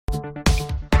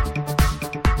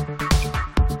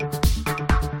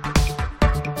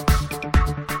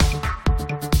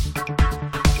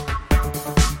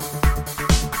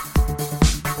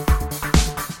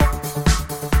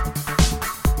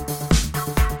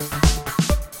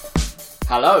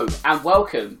Hello and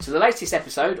welcome to the latest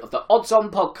episode of the Odds On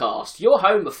podcast, your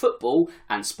home of football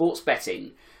and sports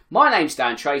betting. My name's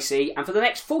Dan Tracy, and for the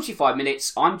next 45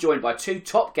 minutes I'm joined by two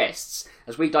top guests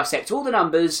as we dissect all the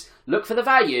numbers, look for the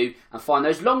value and find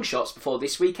those long shots before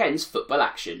this weekend's football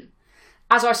action.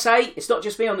 As I say, it's not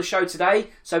just me on the show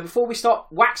today, so before we start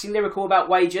waxing lyrical about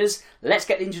wagers, let's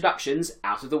get the introductions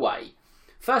out of the way.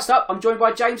 First up, I'm joined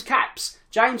by James Caps.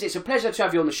 James, it's a pleasure to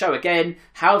have you on the show again.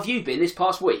 How have you been this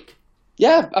past week?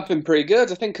 Yeah, I've been pretty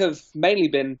good. I think I've mainly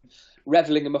been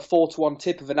revelling in my 4-1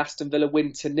 tip of an Aston Villa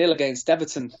win 2-0 against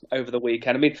Everton over the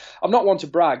weekend. I mean, I'm not one to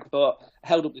brag, but I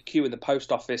held up the queue in the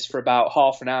post office for about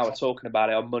half an hour talking about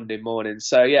it on Monday morning.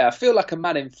 So yeah, I feel like a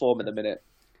man in form at the minute.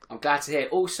 I'm glad to hear.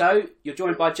 Also, you're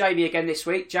joined by Jamie again this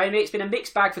week. Jamie, it's been a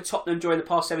mixed bag for Tottenham during the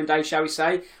past 7 days, shall we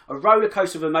say. A roller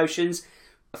coaster of emotions.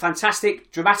 A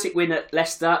fantastic, dramatic win at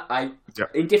Leicester.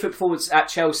 Indifferent performance at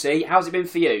Chelsea. How's it been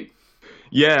for you?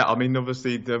 Yeah, I mean,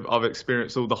 obviously, I've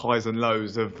experienced all the highs and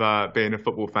lows of being a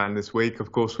football fan this week.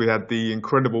 Of course, we had the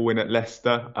incredible win at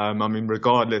Leicester. I mean,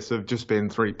 regardless of just being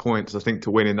 3 points, I think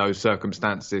to win in those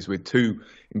circumstances with two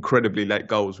incredibly late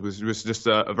goals was just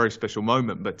a very special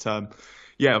moment. But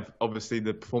yeah, obviously,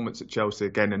 the performance at Chelsea,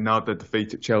 again, another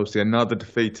defeat at Chelsea, another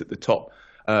defeat at the top.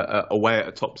 Away at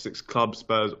a top six club,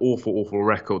 Spurs, awful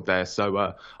record there. So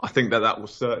I think that will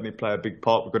certainly play a big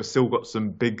part. We've still got some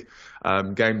big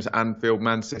games at Anfield,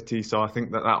 Man City. So I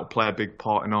think that will play a big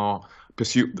part in our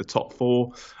pursuit of the top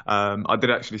four. I did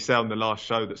actually say on the last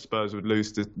show that Spurs would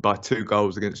lose by 2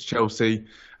 goals against Chelsea.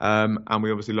 And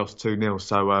we obviously lost 2-0.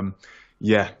 So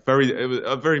yeah, it was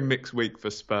a very mixed week for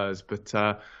Spurs. But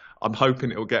I'm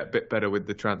hoping it will get a bit better with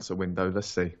the transfer window. Let's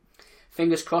see.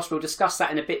 Fingers crossed. We'll discuss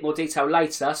that in a bit more detail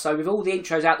later. So with all the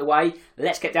intros out the way,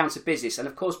 let's get down to business. And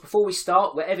of course, before we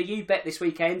start, wherever you bet this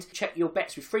weekend, check your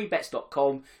bets with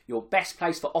freebets.com, your best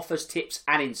place for offers, tips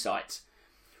and insights.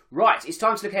 Right, it's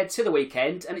time to look ahead to the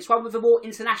weekend, and it's one with a more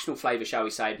international flavour, shall we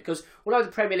say, because although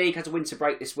the Premier League has a winter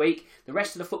break this week, the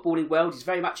rest of the footballing world is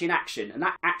very much in action, and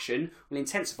that action will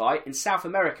intensify in South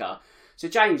America. So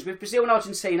James, with Brazil and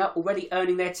Argentina already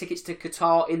earning their tickets to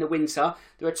Qatar in the winter,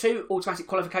 there are 2 automatic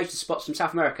qualification spots from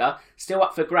South America still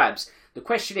up for grabs. The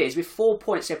question is, with 4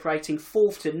 points separating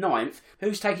 4th to 9th,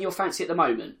 who's taking your fancy at the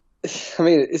moment? I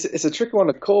mean, it's a tricky one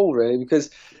to call, really,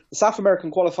 because the South American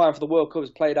qualifying for the World Cup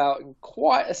has played out in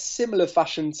quite a similar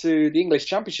fashion to the English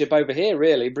Championship over here,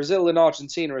 really. Brazil and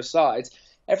Argentina aside,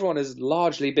 everyone has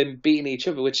largely been beating each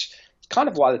other, which is kind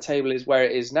of why the table is where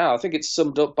it is now. I think it's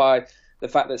summed up by the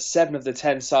fact that 7 of the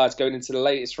 10 sides going into the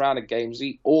latest round of games,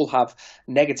 we all have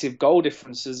negative goal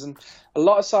differences. And a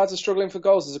lot of sides are struggling for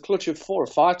goals. There's a clutch of 4 or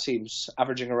 5 teams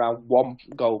averaging around 1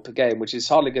 goal per game, which is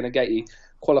hardly going to get you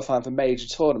qualifying for major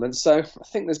tournaments. So I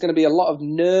think there's going to be a lot of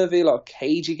nervy, a lot of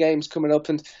cagey games coming up,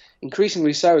 and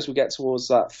increasingly so as we get towards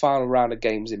that final round of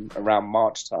games in around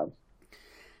March time.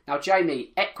 Now,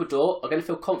 Jamie, Ecuador are going to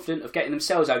feel confident of getting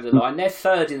themselves over the line. They're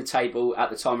 3rd in the table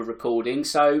at the time of recording,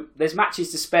 so there's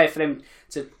matches to spare for them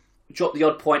to drop the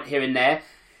odd point here and there.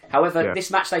 However,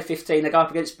 This match day 15, they go up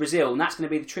against Brazil, and that's going to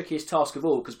be the trickiest task of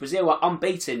all, because Brazil are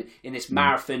unbeaten in this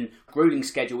marathon, gruelling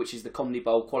schedule, which is the Comedy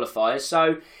Bowl qualifiers.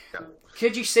 So,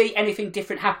 could you see anything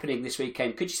different happening this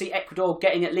weekend? Could you see Ecuador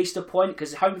getting at least a point?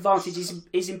 Because home advantage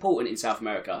is important in South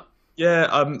America.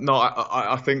 Yeah, no,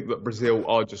 I think that Brazil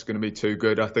are just going to be too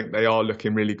good. I think they are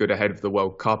looking really good ahead of the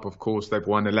World Cup. Of course, they've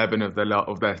won 11 of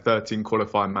their 13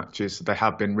 qualifying matches. They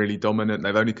have been really dominant.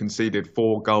 They've only conceded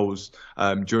 4 goals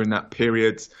during that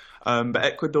period. But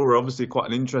Ecuador are obviously quite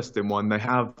an interesting one. They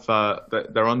have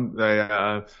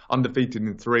they're undefeated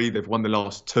in 3. They've won the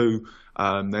last 2.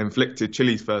 They inflicted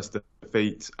Chile's first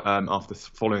defeat after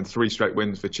following 3 straight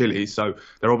wins for Chile. So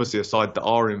they're obviously a side that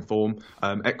are in form.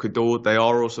 Ecuador, they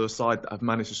are also a side that have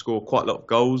managed to score quite a lot of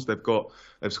goals.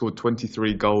 They've scored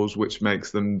 23 goals, which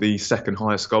makes them the 2nd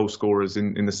highest goal scorers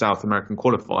in the South American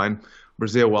qualifying.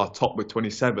 Brazil are top with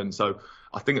 27. So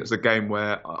I think it's a game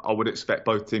where I would expect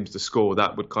both teams to score.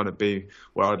 That would kind of be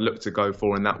where I'd look to go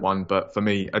for in that one. But for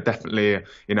me, I definitely,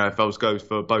 if I was going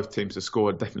for both teams to score,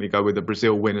 I'd definitely go with the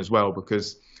Brazil win as well,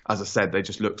 because, as I said, they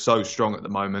just look so strong at the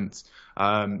moment.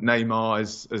 Neymar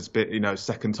is bit,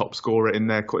 2nd top scorer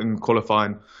in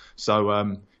qualifying. So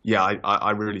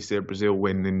I really see a Brazil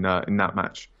win in that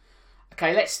match.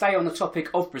 Okay, let's stay on the topic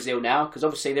of Brazil now, because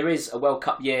obviously there is a World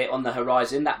Cup year on the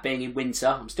horizon, that being in winter.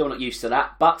 I'm still not used to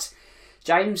that. But,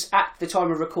 James, at the time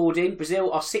of recording,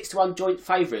 Brazil are 6-1 joint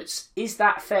favourites. Is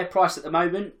that a fair price at the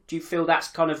moment? Do you feel that's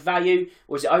kind of value,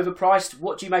 or is it overpriced?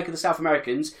 What do you make of the South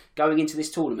Americans going into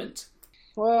this tournament?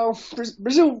 Well,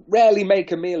 Brazil rarely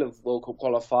make a meal of World Cup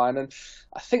qualifying, and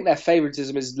I think their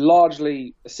favouritism is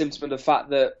largely a symptom of the fact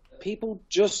that people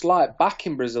just like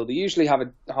backing Brazil. They usually have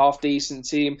a half-decent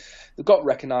team. They've got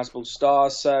recognisable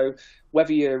stars, so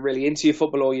whether you're really into your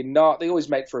football or you're not, they always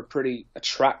make for a pretty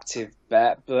attractive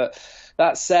bet. But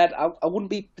that said, I wouldn't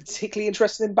be particularly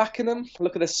interested in backing them.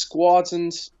 Look at their squads,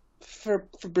 and for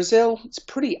Brazil, it's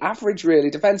pretty average, really.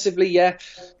 Defensively, yeah,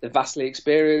 they're vastly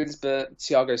experienced, but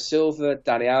Thiago Silva,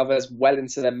 Dani Alves, well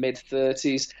into their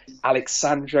mid-30s.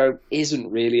 Alexandro isn't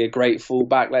really a great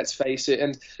fullback, let's face it.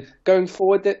 And going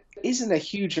forward, there isn't a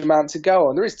huge amount to go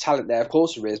on. There is talent there, of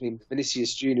course there is. I mean,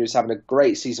 Vinicius Junior is having a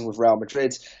great season with Real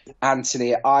Madrid.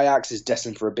 Antony at Ajax is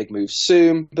destined for a big move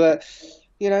soon, but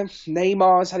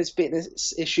Neymar's had his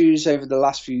fitness issues over the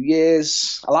last few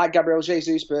years. I like Gabriel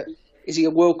Jesus, but is he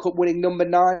a World Cup winning number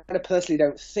 9? I personally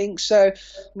don't think so. And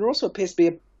there also appears to be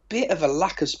a bit of a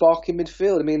lack of spark in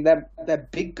midfield. I mean, their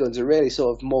big guns are really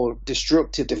sort of more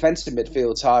destructive defensive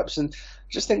midfield types, and I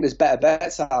just think there's better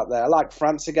bets out there. I like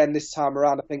France again this time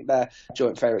around. I think they're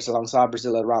joint favourites alongside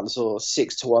Brazil at around the sort of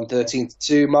 6-1,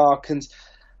 13-2 mark, and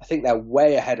I think they're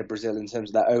way ahead of Brazil in terms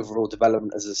of their overall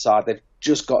development as a side. They've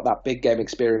just got that big game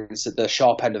experience at the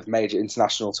sharp end of major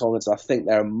international tournaments. I think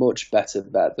they're a much better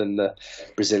bet than the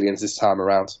Brazilians this time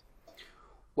around.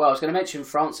 Well, I was going to mention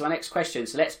France in my next question,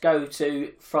 so let's go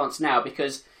to France now,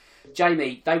 because,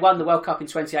 Jamie, they won the World Cup in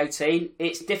 2018.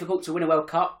 It's difficult to win a World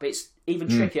Cup, but it's even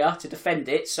trickier to defend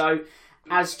it. So,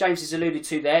 as James has alluded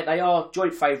to there, they are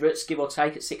joint favourites, give or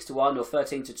take, at 6-1 or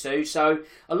 13-2. So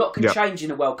a lot can change in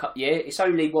a World Cup year. It's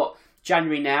only,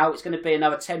 January now. It's going to be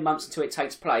another 10 months until it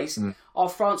takes place. Are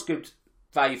France good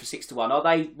value for 6-1? Are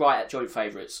they right at joint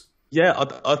favourites? Yeah,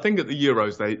 I think at the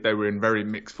Euros they were in very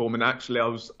mixed form, and actually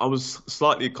I was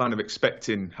slightly kind of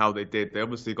expecting how they did. They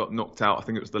obviously got knocked out. I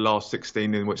think it was the last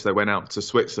 16 in which they went out to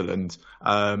Switzerland.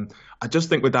 I just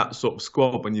think with that sort of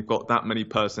squad, when you've got that many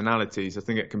personalities, I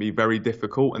think it can be very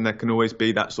difficult, and there can always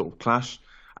be that sort of clash.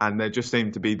 And there just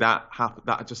seemed to be that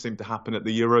just seemed to happen at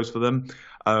the Euros for them.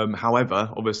 However,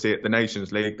 obviously at the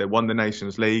Nations League, they won the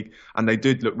Nations League, and they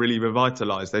did look really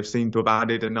revitalised. They've seemed to have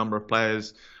added a number of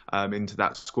players into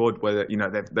that squad, where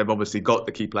they've obviously got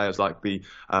the key players like the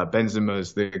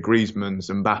Benzemas, the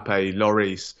Griezmanns, Mbappe,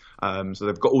 Lloris. So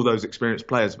they've got all those experienced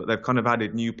players, but they've kind of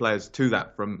added new players to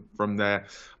that from their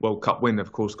World Cup win. They've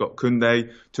of course got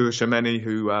Koundé, Tchouameni,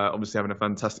 who obviously having a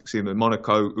fantastic season with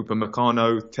Monaco,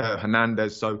 Upamecano, Theo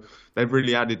Hernandez. So they've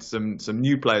really added some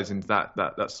new players into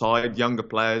that side, younger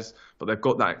players, but they've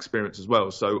got that experience as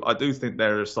well. So I do think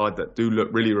they're a side that do look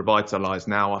really revitalised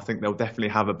now. I think they'll definitely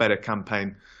have a better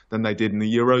campaign than they did in the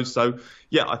Euros. So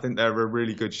yeah, I think they're a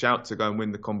really good shout to go and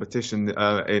win the competition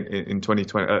in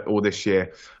 2020 or this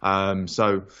year.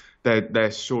 So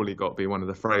they're surely got to be one of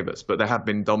the favourites, but they have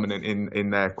been dominant in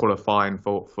their qualifying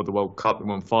for the World Cup. They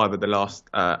won 5 of the last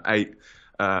 8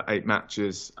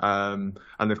 matches, and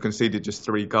they've conceded just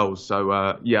 3 goals.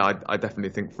 So yeah, I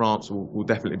definitely think France will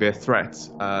definitely be a threat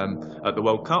at the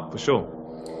World Cup for sure.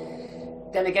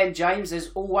 Then again, James, there's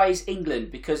always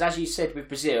England, because as you said with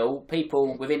Brazil,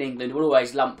 people within England will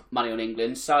always lump money on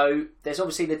England. So there's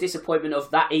obviously the disappointment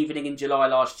of that evening in July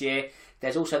last year.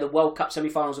 There's also the World Cup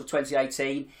semi-finals of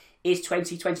 2018. Is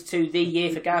 2022 the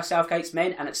year for Gareth Southgate's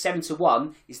men? And at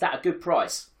 7-1, is that a good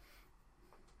price?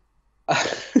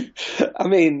 I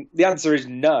mean, the answer is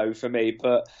no for me,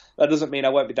 but that doesn't mean I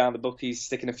won't be down the bookies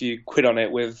sticking a few quid on it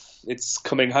with it's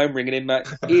coming home ringing in my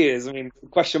ears. I mean,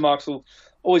 question marks will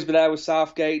always be there with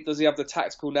Southgate. Does he have the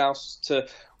tactical nous to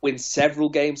win several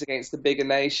games against the bigger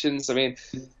nations? I mean,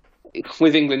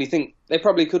 with England, you think they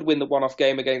probably could win the one-off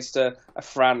game against a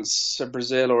France, a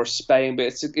Brazil or a Spain, but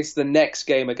it's the next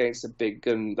game against a big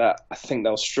gun that I think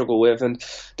they'll struggle with. And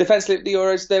defensively at the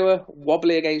Euros, they were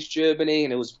wobbly against Germany,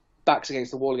 and it was backs against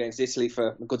the wall against Italy for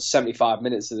a good 75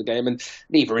 minutes of the game, and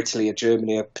neither Italy or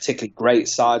Germany are particularly great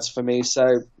sides for me.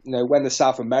 So, when the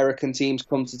South American teams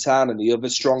come to town and the other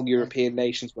strong European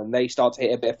nations, when they start to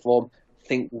hit a bit of form, I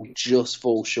think we'll just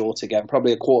fall short again.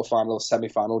 Probably a quarter-final or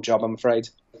semi-final job, I'm afraid.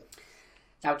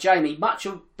 Now, Jamie, much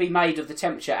will be made of the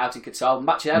temperature out in Qatar.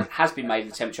 Much has been made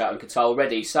of the temperature out in Qatar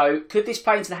already. So could this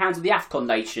play into the hands of the AFCON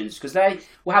nations? Because they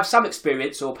will have some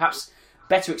experience, or perhaps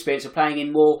better experience, of playing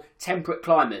in more temperate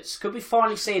climates. Could we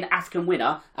finally see an African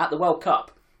winner at the World Cup?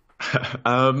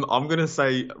 I'm going to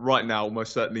say right now,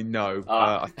 almost certainly no.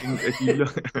 I think if you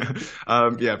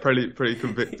look, yeah, pretty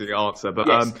convicting answer. But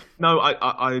yes. No,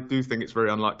 I do think it's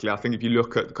very unlikely. I think if you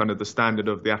look at kind of the standard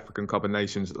of the African Cup of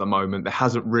Nations at the moment, there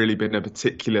hasn't really been a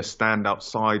particular standout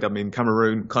side. I mean,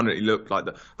 Cameroon currently look like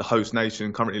the host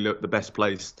nation, currently look the best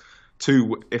placed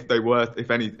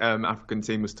if any African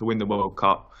team was to win the World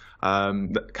Cup,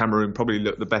 Cameroon probably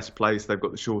look the best place. They've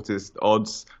got the shortest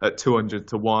odds at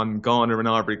 200-1. Ghana and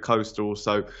Ivory Coast are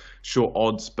also short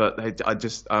odds, but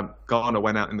Ghana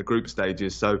went out in the group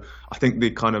stages. So I think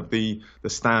the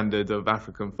standard of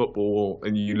African football,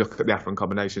 and you look at the African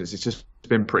combinations, it's just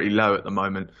been pretty low at the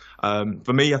moment.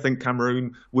 For me, I think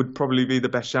Cameroon would probably be the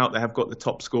best shout. They have got the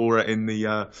top scorer in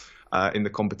the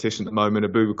competition at the moment.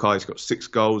 Abubakai's got 6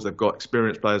 goals. They've got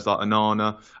experienced players like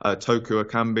Anana, Toku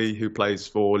Akambi, who plays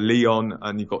for Lyon,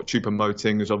 and you've got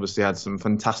Choupo-Moting, who's obviously had some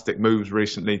fantastic moves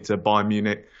recently to Bayern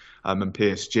Munich and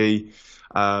PSG.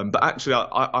 But actually,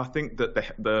 I think that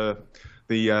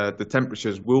the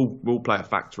temperatures will play a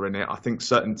factor in it. I think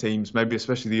certain teams, maybe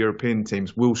especially the European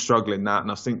teams, will struggle in that,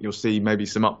 and I think you'll see maybe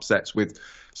some upsets with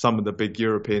some of the big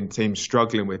European teams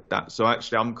struggling with that. So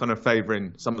actually, I'm kind of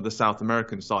favouring some of the South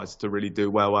American sides to really do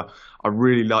well. I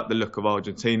really like the look of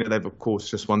Argentina. They've, of course,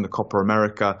 just won the Copa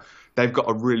America. They've got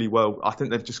I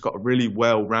think they've just got a really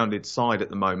well-rounded side at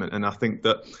the moment. And I think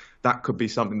that could be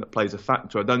something that plays a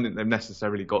factor. I don't think they've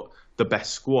necessarily got the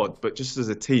best squad, but just as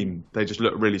a team, they just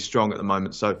look really strong at the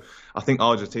moment. So I think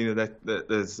Argentina,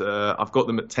 I've got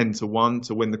them at 10-1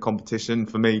 to win the competition.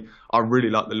 For me, I really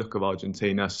like the look of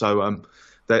Argentina. So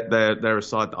they're a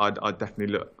side that I'd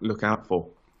definitely look out for.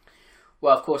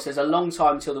 Well, of course, there's a long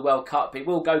time until the World Cup. It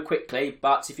will go quickly,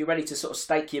 but if you're ready to sort of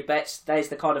stake your bets, there's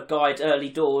the kind of guide early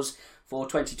doors for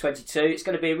 2022. It's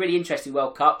going to be a really interesting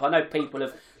World Cup. I know people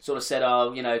have sort of said,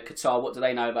 Qatar, what do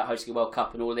they know about hosting a World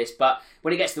Cup and all of this? But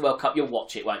when it gets to the World Cup, you'll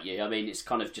watch it, won't you? I mean, it's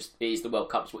kind of just, it is the World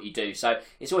Cup, it's what you do. So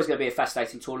it's always going to be a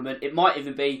fascinating tournament. It might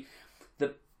even be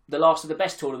the last of the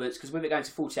best tournaments, because with it going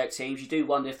to 48 teams, you do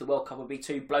wonder if the World Cup will be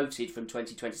too bloated from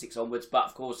 2026 onwards, but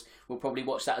of course we'll probably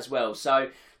watch that as well. So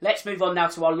let's move on now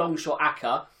to our long shot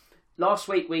ACCA. Last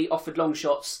week we offered long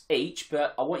shots each,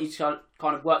 but I want you to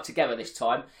kind of work together this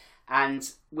time. And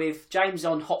with James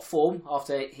on hot form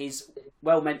after his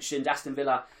well-mentioned Aston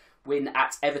Villa win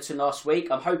at Everton last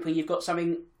week, I'm hoping you've got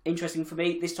something interesting for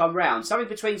me this time round. Something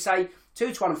between, say,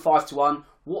 2-1 and 5-1.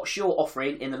 What's your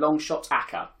offering in the long shot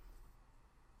ACCA?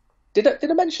 Did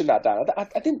I mention that, Dan?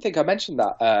 I didn't think I mentioned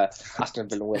that Aston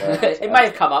Villa winner. It may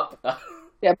have come up.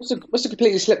 Yeah, must have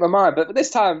completely slipped my mind. But this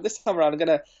time around, I'm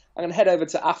gonna head over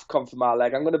to AFCON for my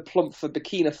leg. I'm gonna plump for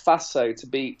Burkina Faso to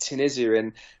beat Tunisia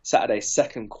in Saturday's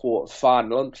second quarter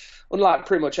final. Unlike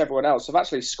pretty much everyone else, I've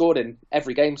actually scored in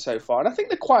every game so far, and I think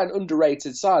they're quite an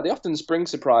underrated side. They often spring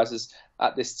surprises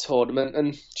at this tournament,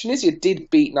 and Tunisia did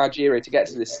beat Nigeria to get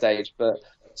to this stage, but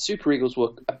Super Eagles were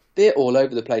a bit all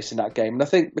over the place in that game. And I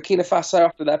think Burkina Faso,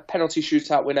 after their penalty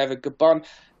shootout win over Gabon,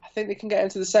 I think they can get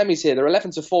into the semis here. They're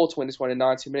 11-4 to win this one in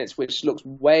 90 minutes, which looks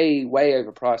way, way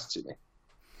overpriced to me.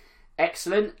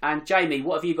 Excellent. And Jamie,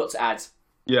 what have you got to add?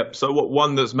 Yep. So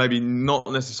one that's maybe not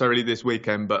necessarily this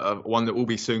weekend, but one that will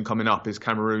be soon coming up is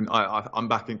Cameroon. I'm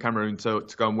backing Cameroon to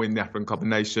go and win the African Cup of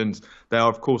Nations. They are,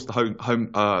 of course, the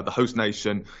host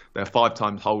nation. They're 5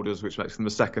 times holders, which makes them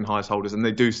the second highest holders, and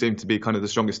they do seem to be kind of the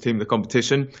strongest team in the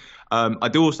competition. I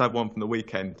do also have one from the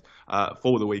weekend.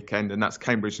 For the weekend, and that's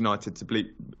Cambridge United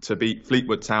to beat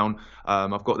Fleetwood Town.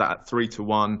 I've got that at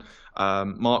 3-1.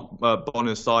 Mark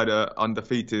Bonner's side are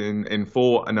undefeated in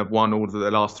 4 and have won all of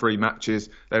their last 3 matches.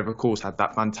 They've, of course, had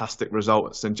that fantastic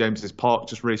result at St James's Park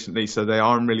just recently, so they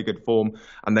are in really good form,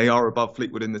 and they are above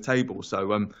Fleetwood in the table.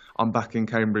 So I'm backing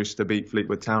Cambridge to beat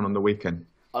Fleetwood Town on the weekend.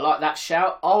 I like that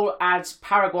shout. I'll add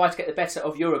Paraguay to get the better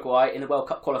of Uruguay in the World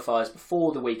Cup qualifiers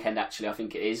before the weekend, actually, I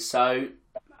think it is. So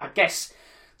I guess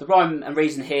the rhyme and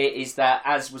reason here is that,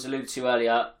 as was alluded to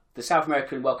earlier, the South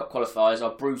American World Cup qualifiers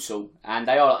are brutal, and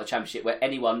they are like the Championship, where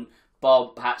anyone, bar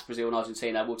perhaps Brazil and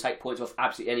Argentina, will take points off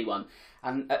absolutely anyone.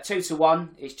 And at 2-1,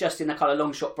 it's just in the kind of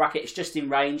long shot bracket, it's just in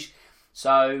range.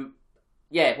 So,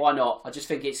 yeah, why not? I just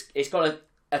think it's got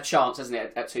a chance, hasn't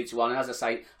it, at 2-1. And as I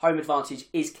say, home advantage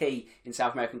is key in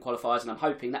South American qualifiers, and I'm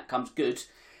hoping that comes good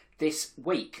this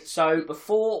week. So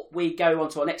before we go on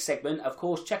to our next segment, of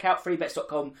course, check out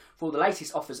freebets.com for all the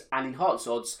latest offers and enhanced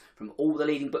odds from all the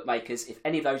leading bookmakers if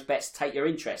any of those bets take your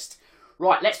interest.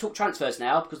 Right, let's talk transfers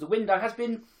now, because the window has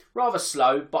been rather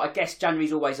slow, but I guess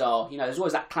January's always are. You know, there's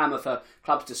always that clamour for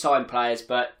clubs to sign players,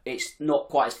 but it's not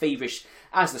quite as feverish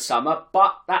as the summer.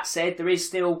 But that said, there is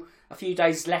still a few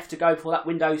days left to go before that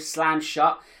window slams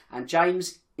shut. And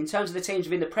James, in terms of the teams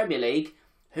within the Premier League,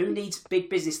 who needs big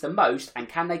business the most, and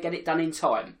can they get it done in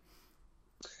time?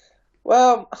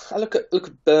 Well, I look at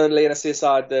Burnley, and I see a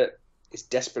side that is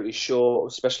desperately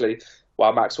short, especially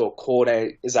while Maxwell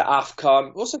Cornet is at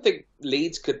AFCON. I also think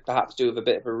Leeds could perhaps do with a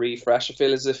bit of a refresh. I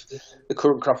feel as if the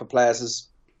current crop of players has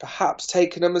perhaps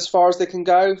taken them as far as they can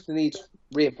go. They need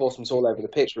reinforcements all over the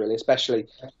pitch, really, especially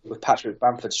with Patrick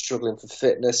Bamford struggling for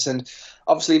fitness. And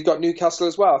obviously you've got Newcastle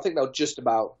as well. I think they'll just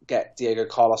about get Diego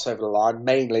Carlos over the line,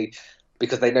 mainly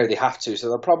because they know they have to. So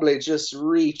they'll probably just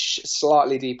reach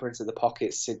slightly deeper into the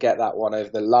pockets to get that one over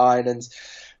the line. And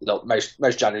look,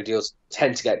 most January deals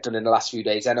tend to get done in the last few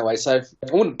days anyway. So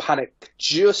I wouldn't panic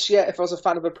just yet if I was a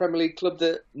fan of a Premier League club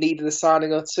that needed a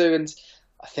signing or two. And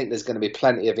I think there's going to be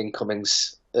plenty of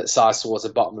incomings at size towards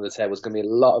the bottom of the table. There's going to be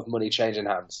a lot of money changing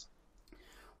hands.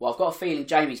 Well, I've got a feeling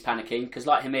Jamie's panicking because,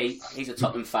 like him, he's a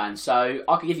Tottenham fan. So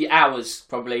I could give you hours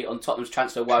probably on Tottenham's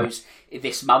transfer woes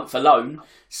this month alone.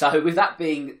 So with that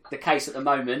being the case at the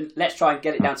moment, let's try and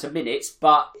get it down to minutes.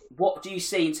 But what do you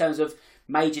see in terms of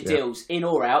major deals, in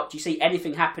or out? Do you see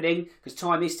anything happening? Because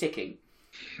time is ticking.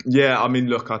 Yeah, I mean,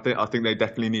 look, I think they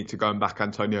definitely need to go and back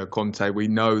Antonio Conte. We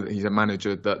know that he's a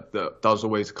manager that does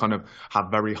always kind of have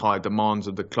very high demands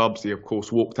of the clubs. He, of course,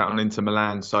 walked out on Inter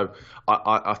Milan. So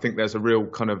I think there's a real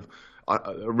kind of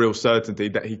a real certainty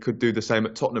that he could do the same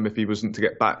at Tottenham if he wasn't to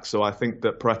get back. So I think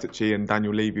that Paratici and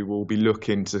Daniel Levy will be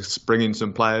looking to bring in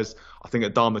some players. I think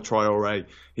Adama Traore,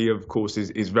 he of course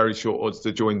is very short odds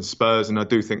to join Spurs, and I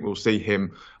do think we'll see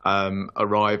him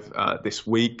arrive this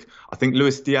week. I think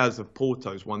Luis Diaz of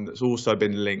Porto is one that's also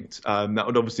been linked. That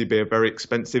would obviously be a very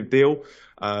expensive deal,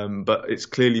 but it's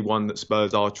clearly one that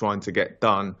Spurs are trying to get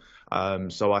done.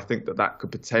 So I think that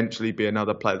could potentially be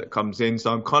another player that comes in.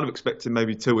 So I'm kind of expecting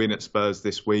maybe 2 in at Spurs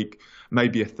this week,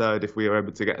 maybe a third if we are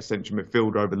able to get a central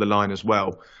midfielder over the line as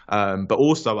well. But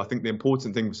also I think the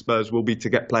important thing for Spurs will be to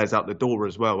get players out the door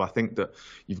as well. I think that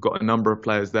you've got a number of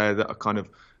players there that are kind of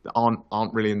that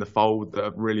aren't really in the fold, that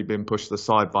have really been pushed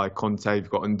aside by Conte. You've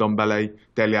got Ndombele,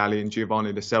 Dele Alli and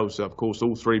Giovanni Lo Celso, of course,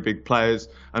 all 3 big players,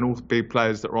 and all big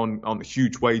players that are on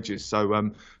huge wages.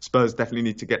 So Spurs definitely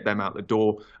need to get them out the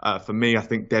door. For me, I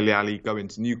think Dele Alli going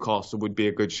to Newcastle would be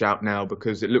a good shout now,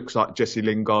 because it looks like Jesse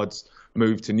Lingard's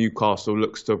move to Newcastle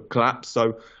looks to collapse.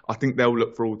 So I think they'll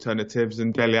look for alternatives,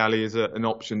 and Dele Alli is an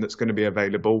option that's going to be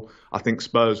available. I think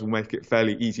Spurs will make it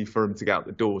fairly easy for him to get out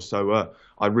the door. So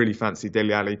I really fancy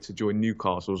Dele Alli to join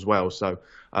Newcastle as well. So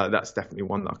that's definitely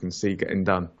one that I can see getting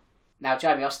done. Now,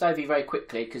 Jamie, I'll stove you very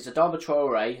quickly, because Adama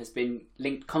Traore has been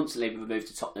linked constantly with a move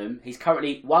to Tottenham. He's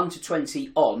currently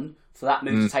 1-20 on for that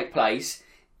move to take place.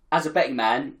 As a betting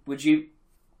man, would you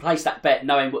place that bet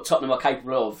knowing what Tottenham are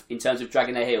capable of in terms of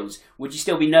dragging their heels? Would you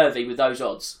still be nervy with those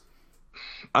odds?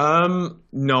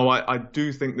 No, I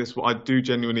do think I do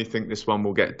genuinely think this one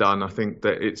will get done. I think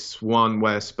that it's one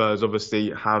where Spurs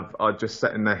obviously are just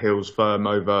setting their heels firm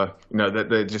over, that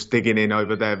they're just digging in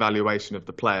over their valuation of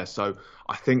the player. So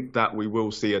I think that we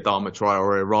will see Adama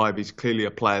Traore arrive. He's clearly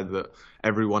a player that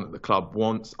everyone at the club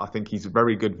wants. I think he's a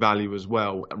very good value as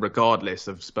well, regardless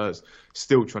of Spurs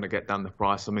still trying to get down the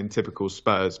price. I mean, typical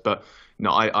Spurs, but no,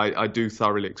 I do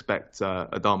thoroughly expect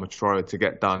Adama Traore to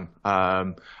get done.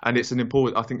 And I think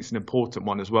it's an important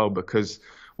one as well, because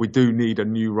we do need a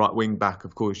new right wing back.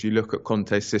 Of course, you look at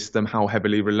Conte's system, how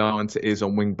heavily reliant it is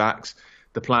on wing backs.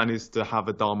 The plan is to have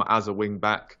Adama as a wing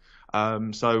back.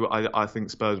 So I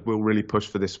think Spurs will really push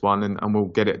for this one, and we'll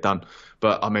get it done.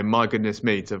 But I mean, my goodness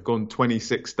me, to have gone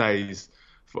 26 days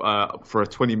for a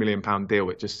 £20 million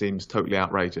deal, it just seems totally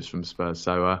outrageous from Spurs.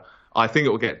 So I think it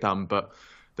will get done, but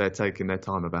they're taking their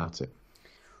time about it.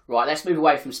 Right, let's move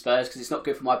away from Spurs, because it's not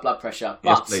good for my blood pressure. But,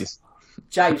 yes, please.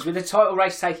 James, with the title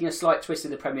race taking a slight twist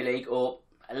in the Premier League, or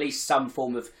at least some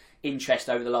form of interest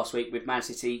over the last week, with Man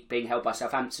City being held by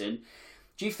Southampton,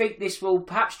 do you think this will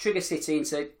perhaps trigger City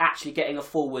into actually getting a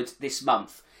forward this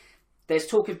month? There's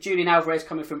talk of Julian Alvarez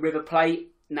coming from River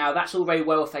Plate. Now, that's all very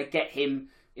well if they get him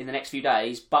in the next few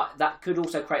days, but that could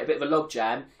also create a bit of a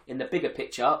logjam in the bigger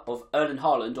picture of Erling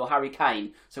Haaland or Harry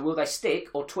Kane. So will they stick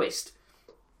or twist?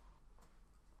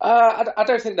 I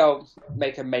don't think they'll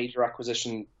make a major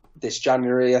acquisition this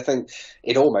January. I think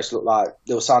it almost looked like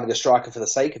they were signing a striker for the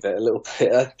sake of it a little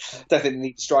bit. I don't think they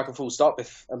need to strike a full stop,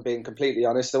 if I'm being completely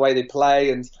honest. The way they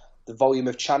play and the volume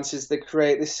of chances they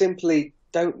create, they simply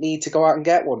don't need to go out and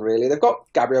get one, really. They've got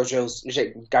Gabriel Jesus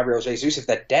if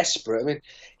they're desperate. I mean,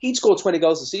 he'd score 20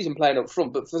 goals a season playing up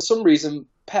front, but for some reason,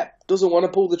 Pep doesn't want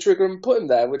to pull the trigger and put him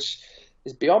there, which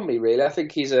is beyond me, really. I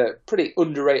think he's a pretty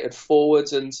underrated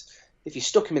forward, and if you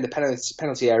stuck him in the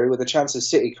penalty area with the chances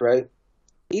City create,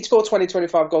 he'd score 20,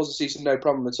 25 goals a season, no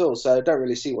problem at all. So I don't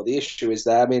really see what the issue is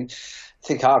there. I mean, I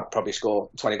think I'd probably score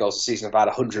 20 goals a season, about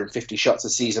 150 shots a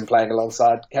season playing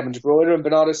alongside Kevin De Bruyne and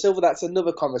Bernardo Silva. That's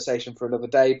another conversation for another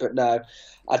day. But no,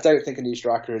 I don't think a new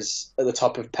striker is at the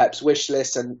top of Pep's wish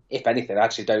list. And if anything, I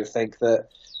actually don't think that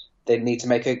they need to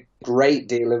make a great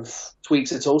deal of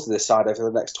tweaks at all to this side over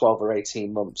the next 12 or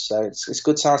 18 months. So it's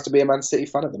good times to be a Man City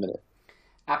fan at the minute.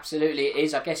 Absolutely, it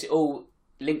is. I guess it all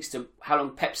links to how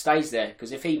long Pep stays there,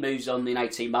 because if he moves on in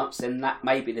 18 months, then that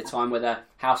may be the time where the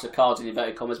house of cards, in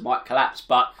inverted commas, might collapse.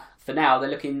 But for now, they're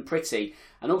looking pretty.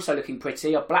 And also looking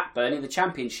pretty are Blackburn in the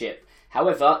Championship.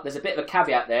 However, there's a bit of a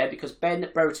caveat there, because Ben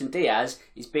Brereton Diaz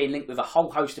is being linked with a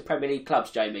whole host of Premier League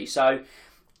clubs, Jamie. So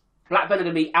Blackburn are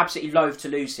going to be absolutely loath to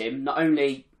lose him, not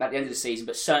only at the end of the season,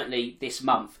 but certainly this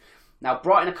month. Now,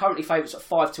 Brighton are currently favourites at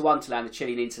 5-1 to land the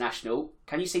Chilean international.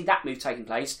 Can you see that move taking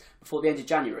place before the end of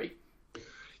January?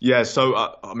 Yeah, so,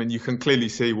 I mean, you can clearly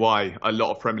see why a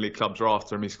lot of Premier League clubs are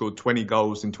after him. He scored 20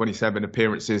 goals in 27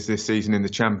 appearances this season in the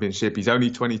Championship. He's only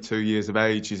 22 years of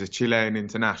age. He's a Chilean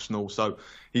international. So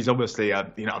he's obviously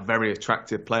a very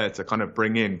attractive player to kind of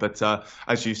bring in. But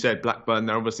as you said, Blackburn,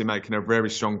 they're obviously making a very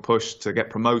strong push to get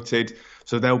promoted.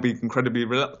 So they'll be incredibly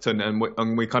reluctant.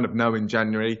 And we kind of know in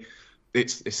January,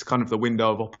 it's kind of the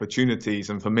window of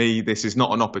opportunities. And for me, this is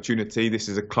not an opportunity. This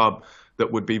is a club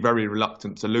that would be very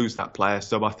reluctant to lose that player.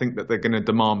 So I think that they're going to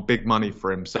demand big money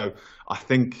for him. So I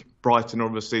think Brighton are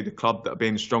obviously the club that are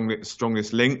being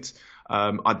strongest linked.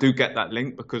 I do get that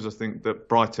link because I think that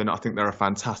Brighton, I think they're a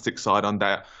fantastic side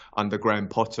under Graham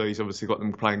Potter. He's obviously got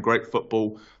them playing great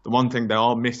football. The one thing they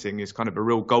are missing is kind of a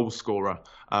real goal scorer.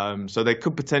 So they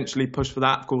could potentially push for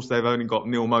that. Of course, they've only got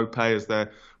Neil Maupay as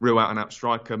their real out-and-out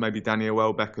striker, maybe Daniel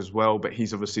Welbeck as well, but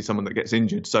he's obviously someone that gets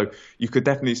injured. So you could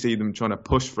definitely see them trying to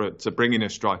push for it to bring in a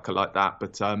striker like that.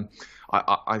 But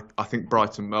I think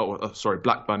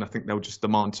Blackburn, I think they'll just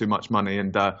demand too much money,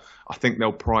 and I think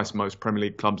they'll price most Premier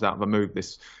League clubs out of a move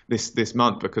this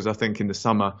month, because I think in the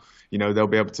summer, they'll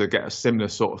be able to get a similar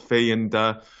sort of fee, and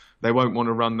they won't want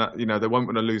to run that. They won't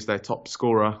want to lose their top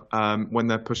scorer when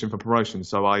they're pushing for promotion.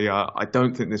 So I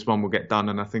don't think this one will get done,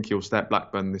 and I think he'll stay at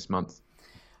Blackburn this month.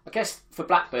 I guess for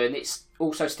Blackburn, it's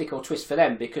also stick or twist for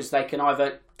them, because they can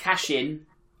either cash in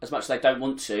as much as they don't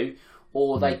want to,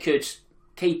 or they could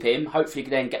keep him, hopefully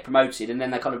then get promoted, and then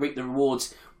they kind of reap the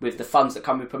rewards with the funds that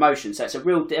come with promotion. So it's a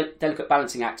real delicate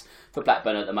balancing act for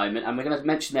Blackburn at the moment, and we're going to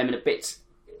mention them in a bit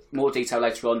more detail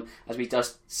later on as we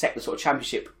dissect the sort of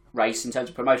Championship race in terms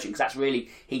of promotion, because that's really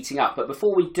heating up. But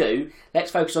before we do, let's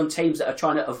focus on teams that are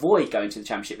trying to avoid going to the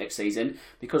Championship next season,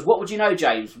 because what would you know,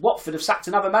 James? Watford have sacked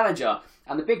another manager,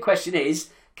 and the big question is,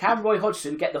 can Roy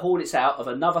Hodgson get the Hornets out of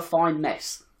another fine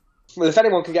mess? Well, if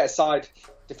anyone can get a side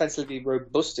defensively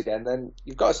robust again, then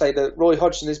you've got to say that Roy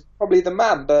Hodgson is probably the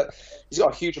man, but he's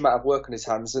got a huge amount of work on his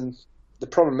hands, and the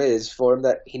problem is for him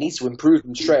that he needs to improve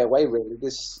them straight away, really.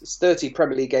 There's 30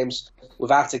 Premier League games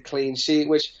without a clean sheet,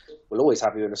 which will always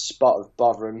have you in a spot of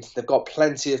bother, and they've got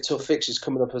plenty of tough fixtures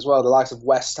coming up as well, the likes of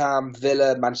West Ham,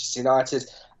 Villa, Manchester United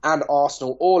and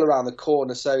Arsenal all around the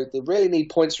corner, so they really need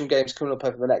points from games coming up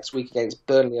over the next week against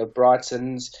Burnley or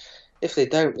Brighton. If they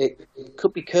don't, it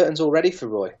could be curtains already for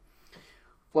Roy.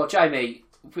 Well, Jamie,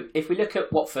 if we look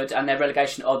at Watford and their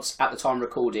relegation odds at the time of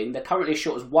recording, they're currently as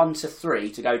short as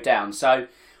 1-3 to go down. So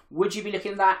would you be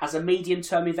looking at that as a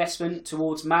medium-term investment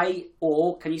towards May,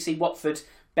 or can you see Watford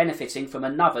benefiting from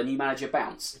another new manager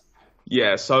bounce?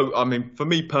 Yeah, so, I mean, for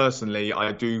me personally,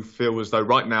 I do feel as though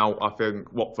right now, I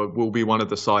think Watford will be one of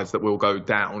the sides that will go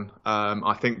down.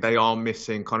 I think they are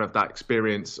missing kind of that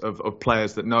experience of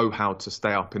players that know how to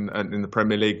stay up in the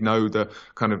Premier League, know the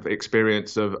kind of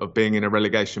experience of being in a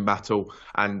relegation battle.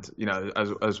 And,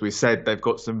 as we said, they've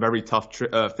got some very tough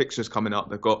fixtures coming up.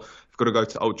 They've got to go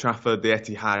to Old Trafford, the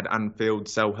Etihad, Anfield,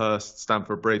 Selhurst,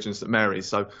 Stamford Bridge and St Mary's.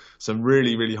 So some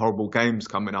really, really horrible games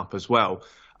coming up as well.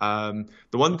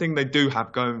 The one thing they do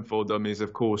have going for them is,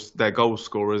 of course, their goal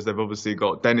scorers. They've obviously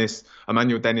got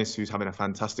Emmanuel Dennis, who's having a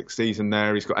fantastic season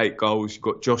there. He's got 8 goals. You've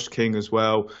got Josh King as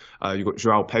well. You've got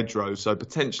João Pedro. So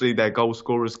potentially their goal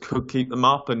scorers could keep them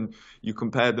up. And you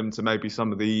compare them to maybe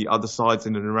some of the other sides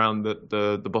in and around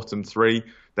the bottom 3.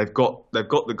 They've got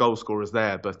the goal scorers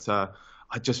there, but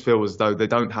I just feel as though they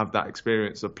don't have that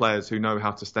experience of players who know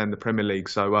how to stay in the Premier League.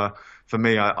 So for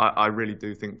me, I really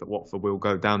do think that Watford will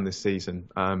go down this season.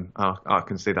 I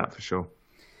can see that for sure.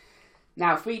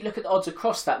 Now, if we look at the odds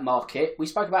across that market, we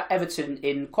spoke about Everton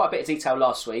in quite a bit of detail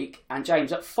last week. And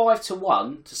James, at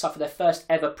 5-1 to suffer their first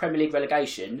ever Premier League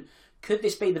relegation, could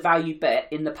this be the value bet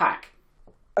in the pack?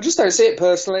 I just don't see it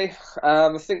personally.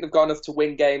 I think they've got enough to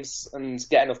win games and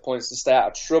get enough points to stay out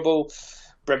of trouble.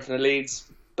 Brentford and Leeds,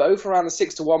 both around the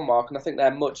 6-1 mark, and I think they're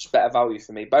much better value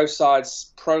for me. Both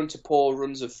sides prone to poor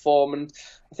runs of form, and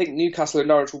I think Newcastle and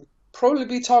Norwich will probably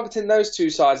be targeting those two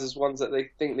sides as ones that they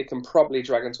think they can probably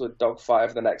drag into a dogfight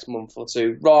over the next month or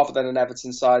two, rather than an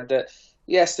Everton side that,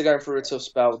 yes, they're going through a tough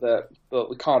spell, but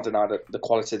we can't deny the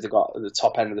quality they've got at the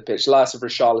top end of the pitch. The likes of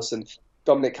Richarlison,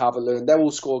 Dominic Calvert-Lewin, they'll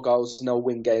all score goals and they'll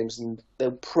win games, and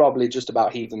they'll probably just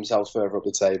about heave themselves further up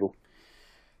the table.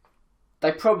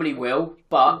 They probably will,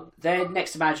 but their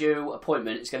next managerial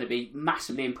appointment is going to be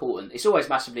massively important. It's always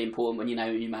massively important when you know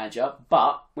your manager,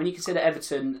 but when you consider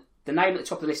Everton, the name at the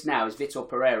top of the list now is Vitor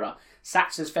Pereira.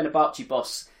 Sacked as Fenerbahce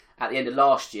boss at the end of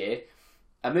last year.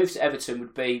 A move to Everton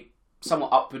would be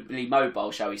somewhat upwardly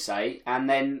mobile, shall we say, and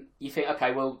then you think,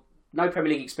 okay, well, no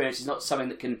Premier League experience is not something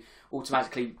that can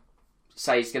automatically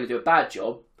say he's going to do a bad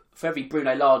job. For every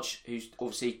Bruno Lage, who's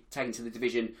obviously taken to the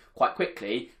division quite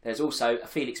quickly, there's also a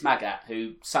Felix Magath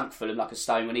who sunk Fulham like a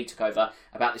stone when he took over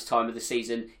about this time of the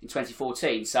season in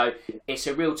 2014. So it's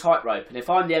a real tightrope. And if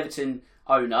I'm the Everton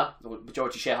owner, or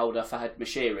majority shareholder Fahad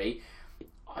Moshiri,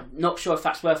 I'm not sure if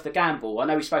that's worth the gamble. I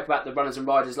know we spoke about the runners and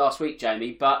riders last week,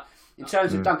 Jamie, but in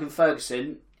terms of Duncan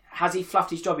Ferguson, has he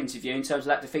fluffed his job interview in terms of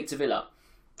that defeat to Villa?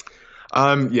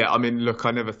 Yeah, I mean, look,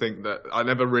 I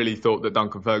never really thought that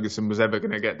Duncan Ferguson was ever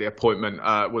going to get the appointment,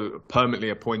 was permanently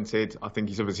appointed. I think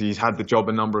he's had the job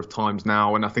a number of times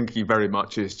now, and I think he very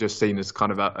much is just seen as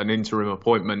kind of an interim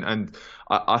appointment. And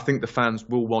I think the fans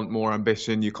will want more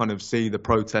ambition. You kind of see the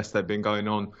protests that have been going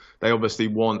on. They obviously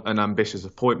want an ambitious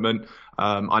appointment.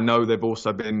 I know they've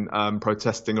also been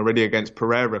protesting already against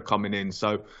Pereira coming in.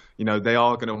 So, you know, they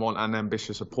are going to want an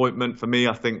ambitious appointment. For me,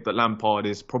 I think that Lampard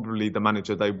is probably the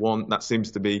manager they want. That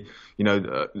seems to be,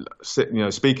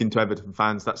 speaking to Everton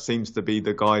fans, that seems to be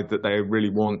the guy that they really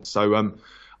want. So,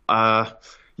 I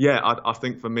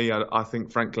think for me, I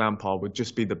think Frank Lampard would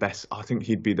just be the best. I think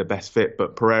he'd be the best fit.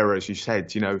 But Pereira, as you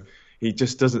said, you know, he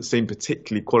just doesn't seem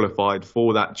particularly qualified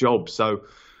for that job. So,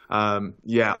 I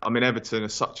mean, Everton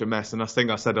is such a mess. And I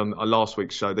think I said on last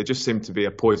week's show, they just seem to be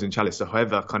a poison chalice. So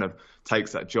whoever kind of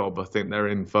takes that job, I think they're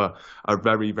in for a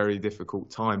very, very difficult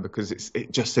time because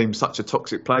it just seems such a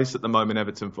toxic place at the moment,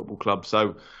 Everton Football Club.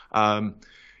 So,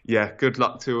 good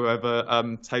luck to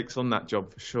whoever takes on that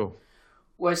job for sure.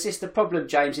 Well, is this the problem,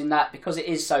 James, in that because it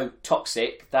is so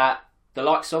toxic that the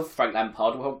likes of Frank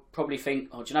Lampard will probably think,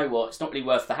 oh, do you know what, it's not really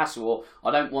worth the hassle, or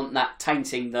I don't want that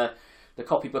tainting the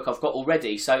copybook I've got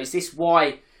already. So is this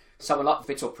why someone like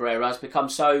Vitor Pereira has become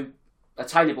so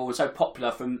attainable and so popular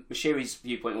from Moshiri's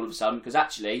viewpoint all of a sudden? Because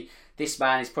actually, this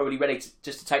man is probably ready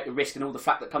to take the risk and all the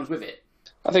flack that comes with it.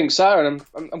 I think so, and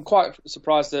I'm quite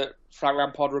surprised that Frank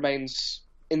Lampard remains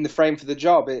in the frame for the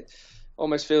job. It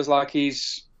almost feels like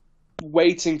he's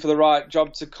waiting for the right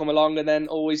job to come along and then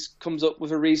always comes up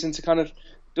with a reason to kind of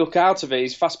duck out of it.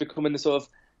 He's fast becoming the sort of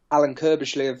Alan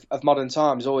Kirbishley of modern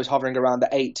times, always hovering around the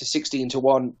 8 to 16 to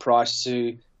 1 price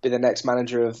to be the next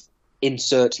manager of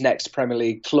insert next Premier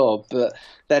League club, but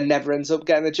then never ends up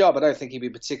getting the job. I don't think he'd be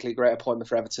a particularly great appointment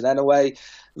for Everton anyway.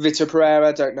 Vitor Pereira,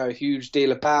 I don't know a huge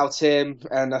deal about him,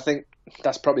 and I think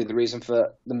that's probably the reason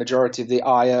for the majority of the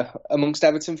ire amongst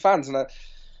Everton fans. And I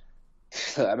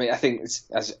think it's,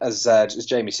 as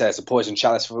Jamie says, a poison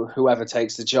chalice for whoever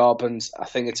takes the job, and I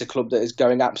think it's a club that is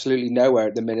going absolutely nowhere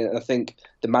at the minute. And I think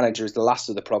the manager is the last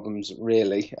of the problems,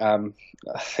 really. I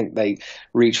think they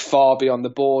reach far beyond the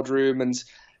boardroom, and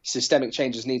systemic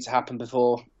changes need to happen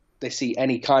before they see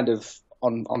any kind of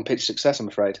on-pitch success, I'm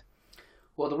afraid.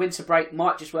 Well, the winter break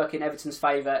might just work in Everton's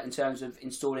favour in terms of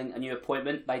installing a new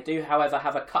appointment. They do, however,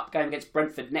 have a cup game against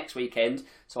Brentford next weekend,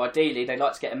 so ideally they'd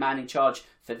like to get a man in charge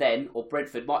for then, or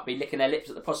Brentford might be licking their lips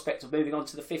at the prospect of moving on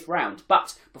to the 5th round.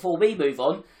 But before we move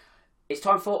on, it's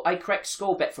time for a correct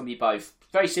score bet from you both.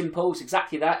 Very simple, it's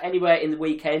exactly that. Anywhere in the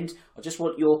weekend, I just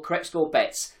want your correct score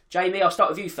bets. Jamie, I'll start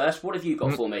with you first. What have you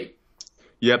got for me?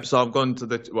 Yep, so I've gone to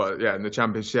in the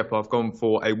Championship, I've gone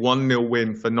for a 1-0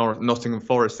 win for Nottingham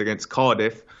Forest against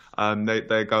Cardiff.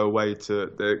 They go away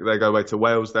to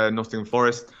Wales. They're Nottingham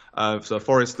Forest. So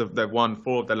Forest they've won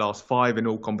 4 of their last 5 in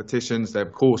all competitions. They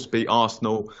of course beat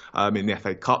Arsenal in the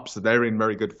FA Cup, so they're in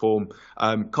very good form.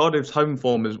 Cardiff's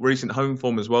recent home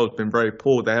form as well has been very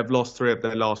poor. They have lost 3 of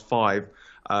their last 5.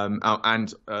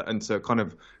 And to kind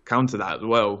of counter that as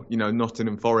well, you know,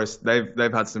 Nottingham Forest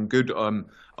they've had some good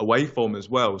away form as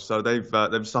well. So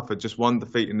they've suffered just 1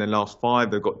 defeat in their last 5.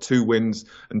 They've got 2 wins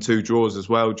and 2 draws as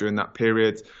well during that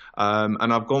period.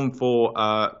 And I've gone for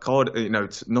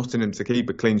Nottingham to keep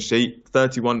a clean sheet.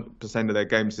 31% of their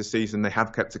games this season they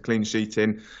have kept a clean sheet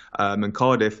in, and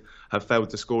Cardiff have failed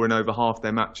to score in over half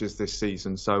their matches this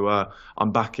season. So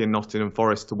I'm backing Nottingham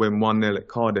Forest to win 1-0 at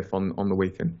Cardiff on the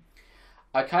weekend.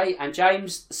 Okay, and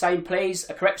James, the same please,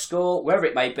 a correct score, wherever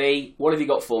it may be. What have you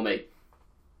got for me?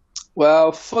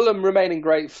 Well, Fulham remain in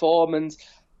great form, and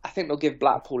I think they'll give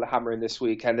Blackpool a hammering this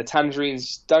weekend. The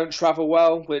Tangerines don't travel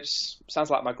well, which sounds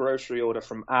like my grocery order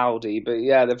from Aldi. But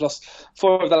yeah, they've lost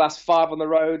 4 of the last 5 on the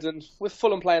road, and with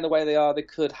Fulham playing the way they are, they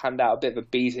could hand out a bit of a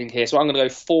beating here. So I'm going to go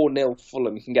 4-0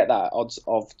 Fulham. You can get that at odds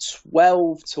of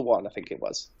 12 to 1, I think it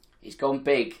was. He's gone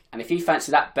big. And if you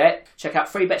fancy that bet, check out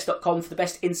freebets.com for the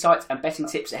best insights and betting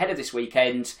tips ahead of this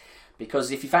weekend.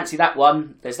 Because if you fancy that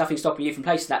one, there's nothing stopping you from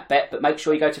placing that bet, but make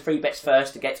sure you go to free bets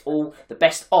first to get all the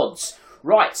best odds.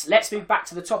 Right, let's move back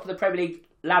to the top of the Premier League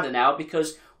ladder now,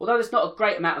 because although there's not a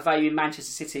great amount of value in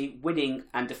Manchester City winning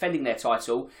and defending their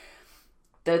title,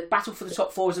 the battle for the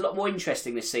top four is a lot more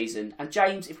interesting this season. And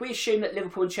James, if we assume that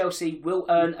Liverpool and Chelsea will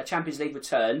earn a Champions League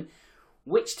return,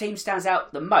 which team stands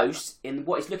out the most in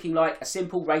what is looking like a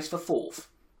simple race for fourth?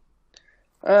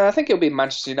 I think it'll be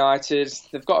Manchester United.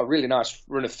 They've got a really nice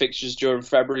run of fixtures during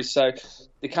February, so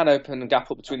they can open a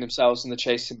gap up between themselves and the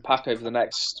chasing pack over the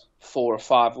next 4 or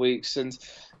 5 weeks. And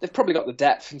they've probably got the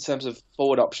depth in terms of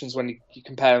forward options when you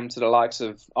compare them to the likes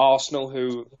of Arsenal,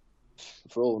 who,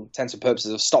 for all intents and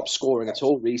purposes, have stopped scoring at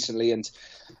all recently, and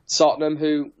Tottenham,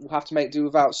 who will have to make do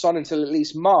without Son until at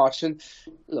least March. And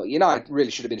look, United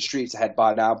really should have been streets ahead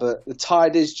by now, but the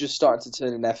tide is just starting to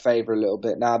turn in their favour a little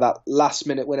bit now. That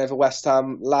last-minute win over West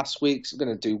Ham last week is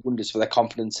going to do wonders for their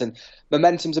confidence, and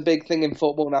momentum's a big thing in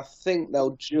football, and I think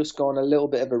they'll just go on a little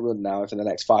bit of a run now over the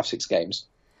next 5-6 games.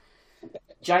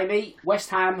 Jamie, West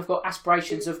Ham have got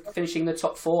aspirations of finishing the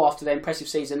top four after their impressive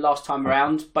season last time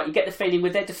around, but you get the feeling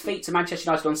with their defeat to Manchester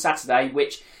United on Saturday,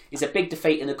 which is a big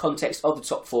defeat in the context of the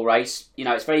top four race. You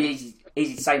know, it's very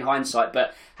easy to say in hindsight,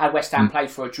 but had West Ham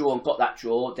played for a draw and got that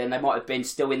draw, then they might have been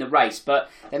still in the race. But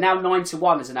they're now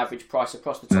 9-1 as an average price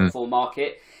across the top four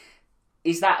market.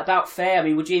 Is that about fair? I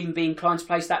mean, would you even be inclined to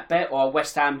place that bet, or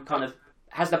West Ham kind of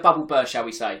has the bubble burst, shall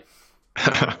we say?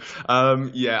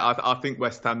 I think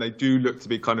West Ham, they do look to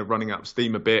be kind of running out of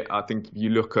steam a bit. I think if you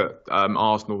look at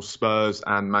Arsenal, Spurs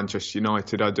and Manchester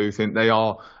United, I do think they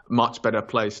are much better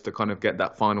placed to kind of get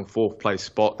that final fourth place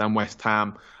spot than West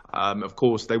Ham. Of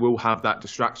course, they will have that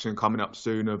distraction coming up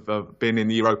soon of being in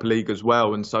the Europa League as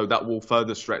well, and so that will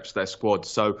further stretch their squad.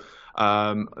 So,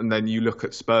 and then you look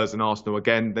at Spurs and Arsenal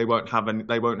again; they won't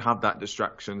have that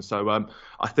distraction. So,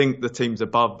 I think the teams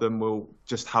above them will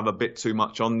just have a bit too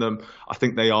much on them. I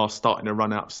think they are starting to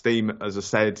run out of steam, as I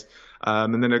said.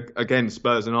 And then again,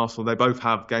 Spurs and Arsenal, they both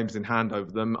have games in hand over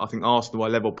them. I think Arsenal are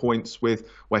level points with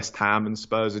West Ham, and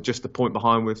Spurs are just a point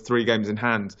behind with 3 games in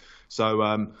hand. So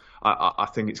I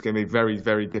think it's going to be very,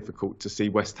 very difficult to see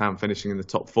West Ham finishing in the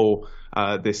top 4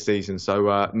 this season.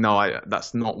 So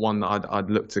that's not one that I'd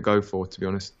look to go for, to be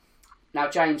honest. Now,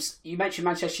 James, you mentioned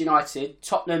Manchester United.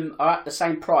 Tottenham are at the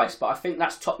same price, but I think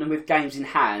that's Tottenham with games in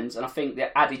hand, and I think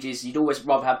the adage is you'd always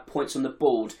rather have points on the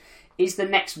board. Is the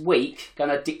next week going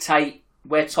to dictate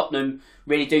where Tottenham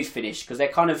really do finish? Because they're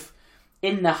kind of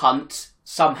in the hunt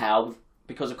somehow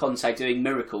because of Conte doing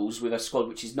miracles with a squad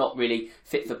which is not really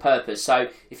fit for purpose. So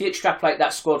if you extrapolate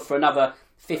that squad for another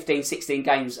 15, 16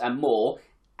 games and more,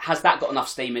 has that got enough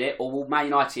steam in it, or will Man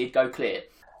United go clear?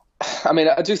 I mean,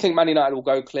 I do think Man United will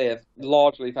go clear,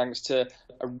 largely thanks to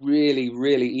a really,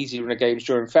 really easy run of games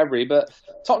during February. But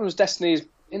Tottenham's destiny is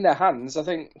in their hands. I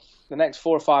think the next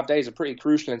 4 or 5 days are pretty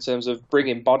crucial in terms of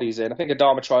bringing bodies in. I think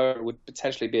Adama Traore would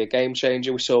potentially be a game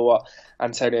changer. We saw what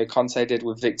Antonio Conte did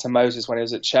with Victor Moses when he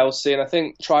was at Chelsea, and I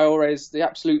think Traore is the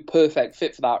absolute perfect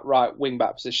fit for that right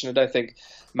wing-back position. I don't think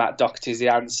Matt Doherty is the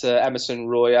answer. Emerson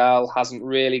Royale hasn't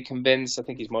really convinced. I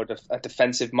think he's more a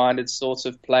defensive-minded sort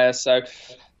of player. So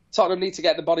Tottenham need to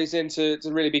get the bodies in to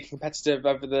really be competitive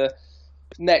over the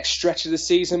next stretch of the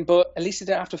season, but at least they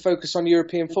don't have to focus on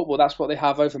European football. That's what they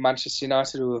have over Manchester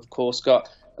United, who of course got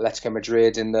Atletico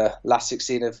Madrid in the last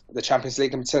 16 of the Champions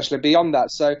League and potentially beyond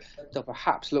that. So they'll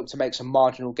perhaps look to make some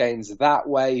marginal gains that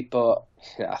way, but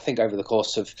I think over the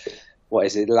course of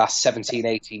the last 17,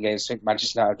 18 games, I think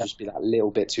Manchester United will just be that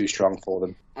little bit too strong for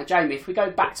them. And Jamie, if we go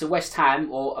back to West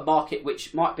Ham, or a market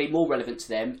which might be more relevant to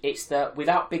them, it's the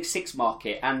without Big Six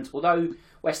market. And although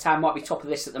West Ham might be top of the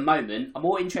list at the moment, I'm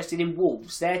more interested in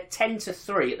Wolves. They're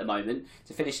 10-3 at the moment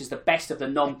to finish as the best of the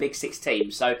non-Big Six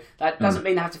teams. So that doesn't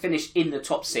mean they have to finish in the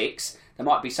top 6. There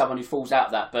might be someone who falls out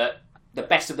of that, but the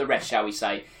best of the rest, shall we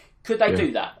say. Could they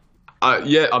do that?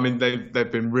 I mean,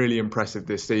 they've been really impressive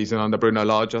this season under Bruno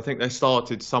Lage. I think they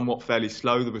started somewhat fairly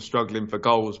slow. They were struggling for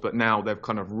goals, but now they've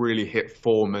kind of really hit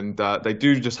form, and they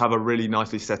do just have a really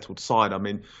nicely settled side. I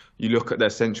mean, you look at their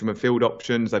central midfield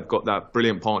options, they've got that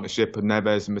brilliant partnership of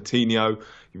Neves and Moutinho.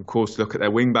 You, of course, look at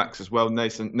their wing-backs as well.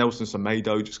 Nelson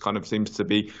Semedo just kind of seems to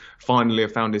be finally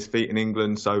have found his feet in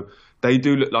England. So they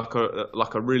do look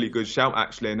like a really good shout,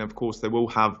 actually. And, of course, they will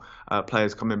have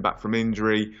players coming back from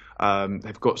injury.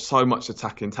 They've got so much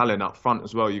attacking talent up front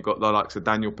as well. You've got the likes of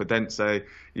Daniel Podence.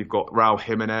 You've got Raul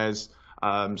Jimenez.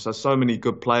 So many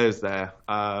good players there.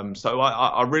 So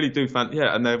I really do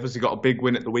and they've obviously got a big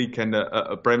win at the weekend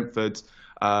at Brentford.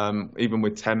 even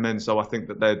with 10 men. So I think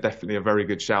that they're definitely a very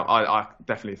good shout. I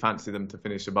definitely fancy them to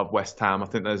finish above West Ham. I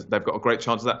think they've got a great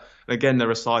chance of that. And again,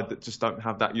 they're a side that just don't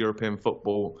have that European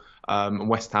football, and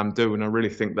West Ham do. And I really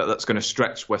think that that's going to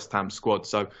stretch West Ham's squad.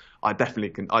 So I definitely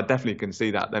can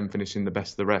see that, them finishing the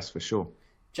best of the rest for sure.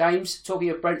 James, talking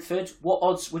of Brentford, what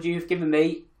odds would you have given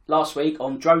me last week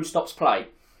on Drone Stops play?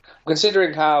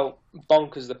 Considering how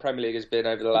bonkers the Premier League has been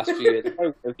over the last few years,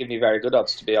 I don't give me very good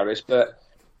odds, to be honest. But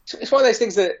it's one of those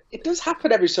things that it does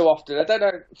happen every so often. I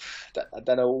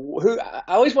don't know who. I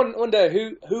always wonder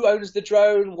who owns the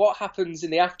drone. What happens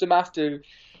in the aftermath? Do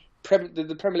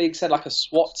the Premier League send like a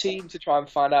SWAT team to try and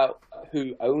find out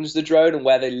who owns the drone and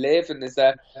where they live? And is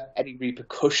there any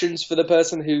repercussions for the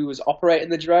person who was operating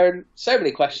the drone? So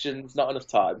many questions, not enough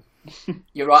time.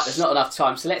 You're right, there's not enough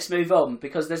time. So let's move on,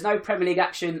 because there's no Premier League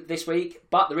action this week,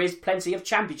 but there is plenty of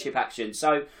Championship action.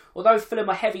 So although Fulham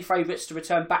are heavy favourites to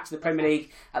return back to the Premier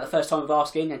League at the first time of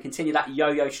asking and continue that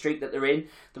yo-yo streak that they're in,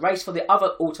 the race for the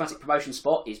other automatic promotion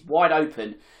spot is wide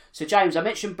open. So James, I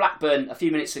mentioned Blackburn a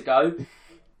few minutes ago.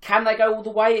 Can they go all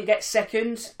the way and get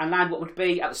second and land what would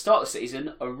be, at the start of the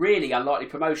season, a really unlikely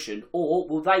promotion? Or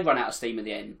will they run out of steam in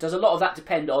the end? Does a lot of that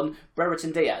depend on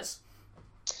Brereton Diaz?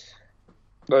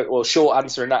 Well, short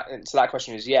answer to that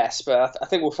question is yes, but I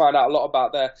think we'll find out a lot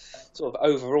about their sort of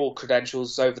overall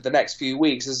credentials over the next few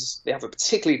weeks, as they have a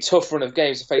particularly tough run of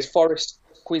games to face Forest,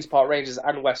 Queen's Park Rangers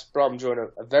and West Brom during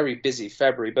a very busy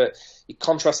February. But you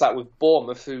contrast that with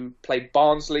Bournemouth, who played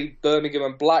Barnsley, Birmingham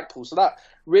and Blackpool, so that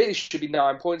really should be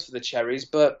 9 points for the Cherries.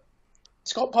 But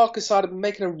Scott Parker's side have been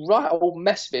making a right old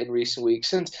mess of it in recent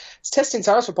weeks, and it's testing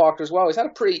times for Parker as well. He's had a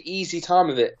pretty easy time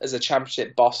of it as a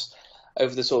Championship boss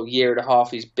over the sort of year and a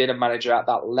half he's been a manager at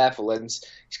that level, and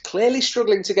he's clearly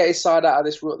struggling to get his side out of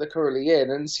this rut they're currently in.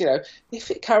 And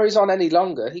if it carries on any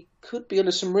longer, he could be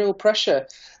under some real pressure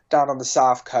down on the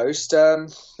south coast.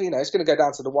 It's going to go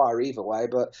down to the wire either way,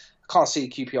 but I can't see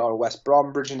QPR or West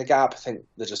Brom bridging the gap. I think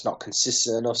they're just not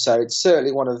consistent enough, so it's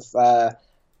certainly one of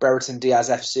Brereton Diaz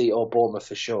FC or Bournemouth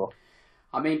for sure.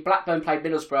 I mean, Blackburn played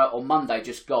Middlesbrough on Monday,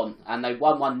 just gone, and they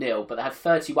won 1-0, but they had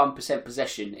 31%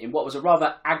 possession in what was a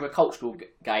rather agricultural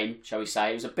game, shall we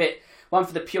say. It was a bit one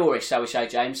for the purists, shall we say,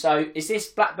 James. So is this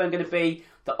Blackburn going to be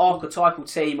the archetypal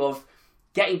team of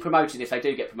getting promoted if they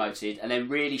do get promoted, and then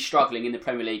really struggling in the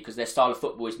Premier League because their style of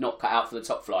football is not cut out for the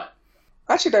top flight?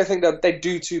 I actually don't think that they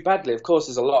do too badly. Of course,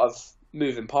 there's a lot of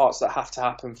moving parts that have to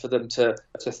happen for them to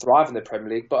thrive in the Premier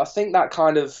League, but I think that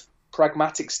kind of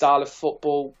pragmatic style of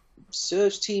football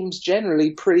serves teams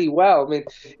generally pretty well. I mean,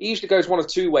 it usually goes one of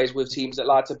two ways with teams that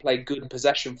like to play good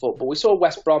possession football. We saw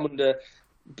West Brom under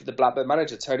the Blackburn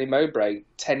manager, Tony Mowbray,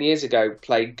 10 years ago,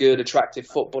 play good, attractive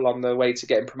football on their way to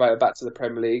getting promoted back to the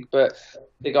Premier League, but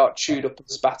they got chewed up and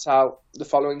spat out the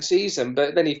following season.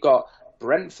 But then you've got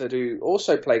Brentford, who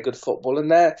also play good football,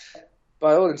 and they're,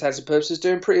 by all intents and purposes,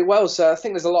 doing pretty well. So I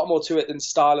think there's a lot more to it than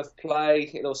style of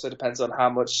play. It also depends on how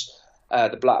much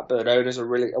the Blackburn owners are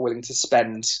willing to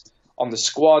spend on the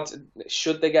squad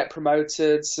should they get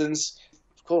promoted. And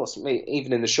of course,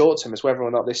 even in the short term, it's whether or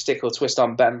not they stick or twist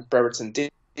on Brereton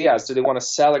Diaz. Do they want to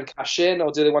sell and cash in,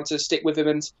 or do they want to stick with him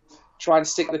and try and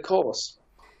stick the course?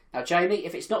 Now, Jamie,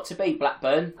 if it's not to be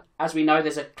Blackburn, as we know,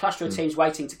 there's a cluster of teams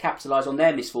waiting to capitalise on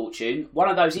their misfortune. One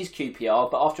of those is QPR,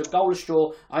 but after a goalless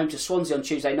draw home to Swansea on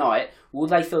Tuesday night, will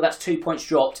they feel that's 2 points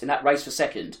dropped in that race for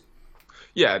second?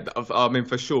 Yeah, I mean,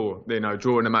 for sure,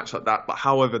 drawing a match like that. But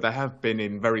however, they have been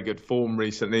in very good form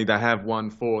recently. They have won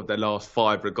 4 of their last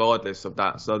 5 regardless of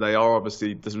that. So they are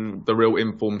obviously the real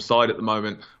informed side at the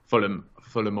moment. Fulham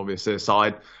obviously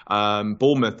aside.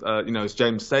 Bournemouth, as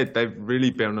James said, they've really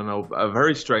been on a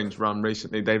very strange run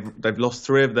recently. They've lost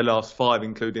 3 of the last 5,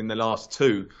 including the last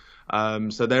 2.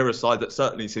 So they're a side that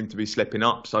certainly seem to be slipping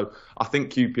up. So I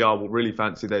think QPR will really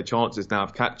fancy their chances now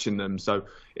of catching them. So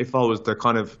if I was to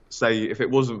kind of say, if it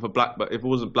wasn't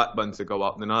Blackburn to go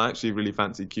up, then I actually really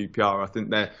fancy QPR. I think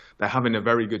they're having a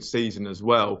very good season as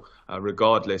well,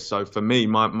 regardless. So for me,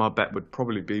 my bet would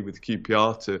probably be with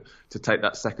QPR to take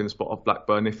that second spot off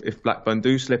Blackburn if Blackburn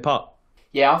do slip up.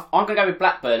 Yeah, I'm going to go with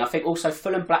Blackburn. I think also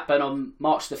Fulham-Blackburn on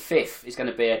March the 5th is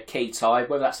going to be a key tie.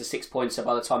 Whether that's a 6-pointer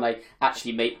by the time they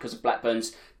actually meet because of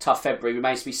Blackburn's tough February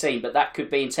remains to be seen. But that could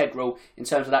be integral in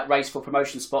terms of that race for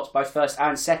promotion spots, both first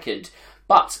and second.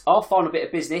 But our final bit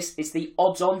of business is the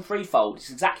odds-on threefold. It's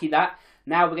exactly that.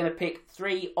 Now we're going to pick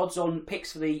 3 odds-on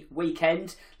picks for the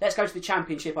weekend. Let's go to the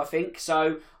Championship, I think.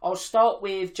 So I'll start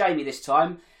with Jamie this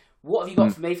time. What have you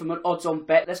got for me from an odds-on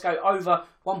bet? Let's go over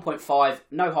 1.5,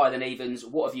 no higher than evens.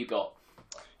 What have you got?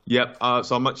 Yep.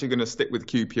 So I'm actually going to stick with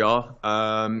QPR.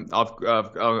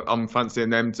 I'm fancying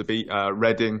them to beat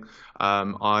Reading.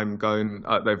 I'm going.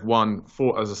 They've won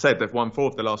four. As I said, they've won 4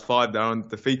 of the last 5. They're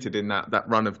undefeated in that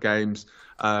run of games.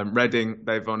 Reading,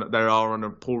 they are on a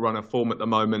poor run of form at the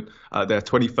moment. They're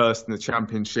 21st in the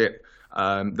Championship.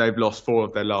 They've lost 4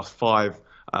 of their last 5.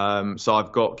 So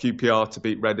I've got QPR to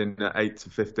beat Reading at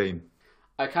 8-15.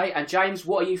 Okay, and James,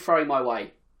 what are you throwing my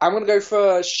way? I'm going to go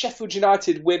for a Sheffield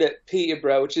United win at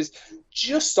Peterborough, which is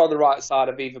just on the right side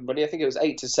of even money. I think it was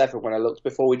 8-7 when I looked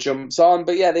before we jumped on.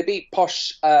 But yeah, they beat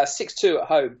Posh 6-2 at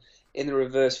home in the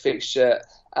reverse fixture.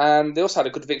 And they also had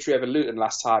a good victory over Luton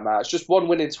last time out. It's just 1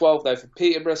 win in 12, though, for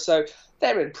Peterborough. So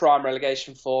they're in prime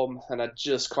relegation form, and I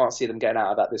just can't see them getting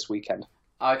out of that this weekend.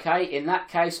 Okay, in that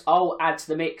case, I'll add to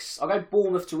the mix. I'll go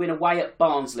Bournemouth to win away at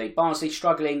Barnsley. Barnsley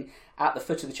struggling at the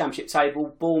foot of the Championship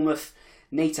table. Bournemouth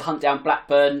need to hunt down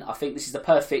Blackburn. I think this is the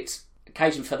perfect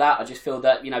occasion for that. I just feel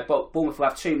that, Bournemouth will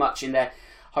have too much in their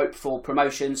hope for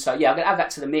promotion. So yeah, I'm going to add that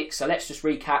to the mix. So let's just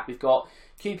recap. We've got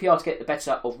QPR to get the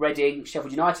better of Reading,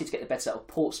 Sheffield United to get the better of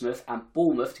Portsmouth, and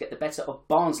Bournemouth to get the better of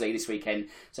Barnsley this weekend.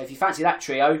 So if you fancy that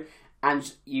trio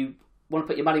and you want to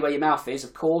put your money where your mouth is,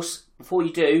 of course, before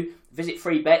you do, visit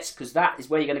Free Bets, because that is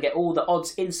where you're going to get all the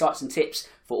odds, insights and tips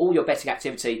for all your betting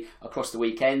activity across the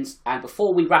weekends. And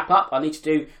before we wrap up, I need to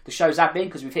do the show's admin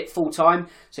because we've hit full time.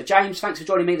 So James, thanks for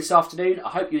joining me this afternoon. I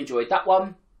hope you enjoyed that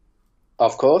one.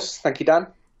 Of course. Thank you, Dan.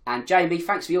 And Jamie,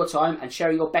 thanks for your time and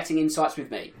sharing your betting insights with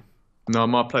me. No,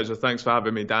 my pleasure. Thanks for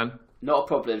having me, Dan. Not a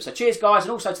problem. So cheers, guys,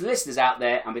 and also to the listeners out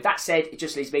there. And with that said, it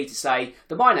just leaves me to say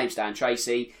that my name's Dan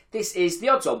Tracy. This is the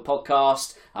Odds On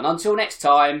Podcast. And until next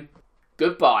time,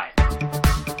 goodbye.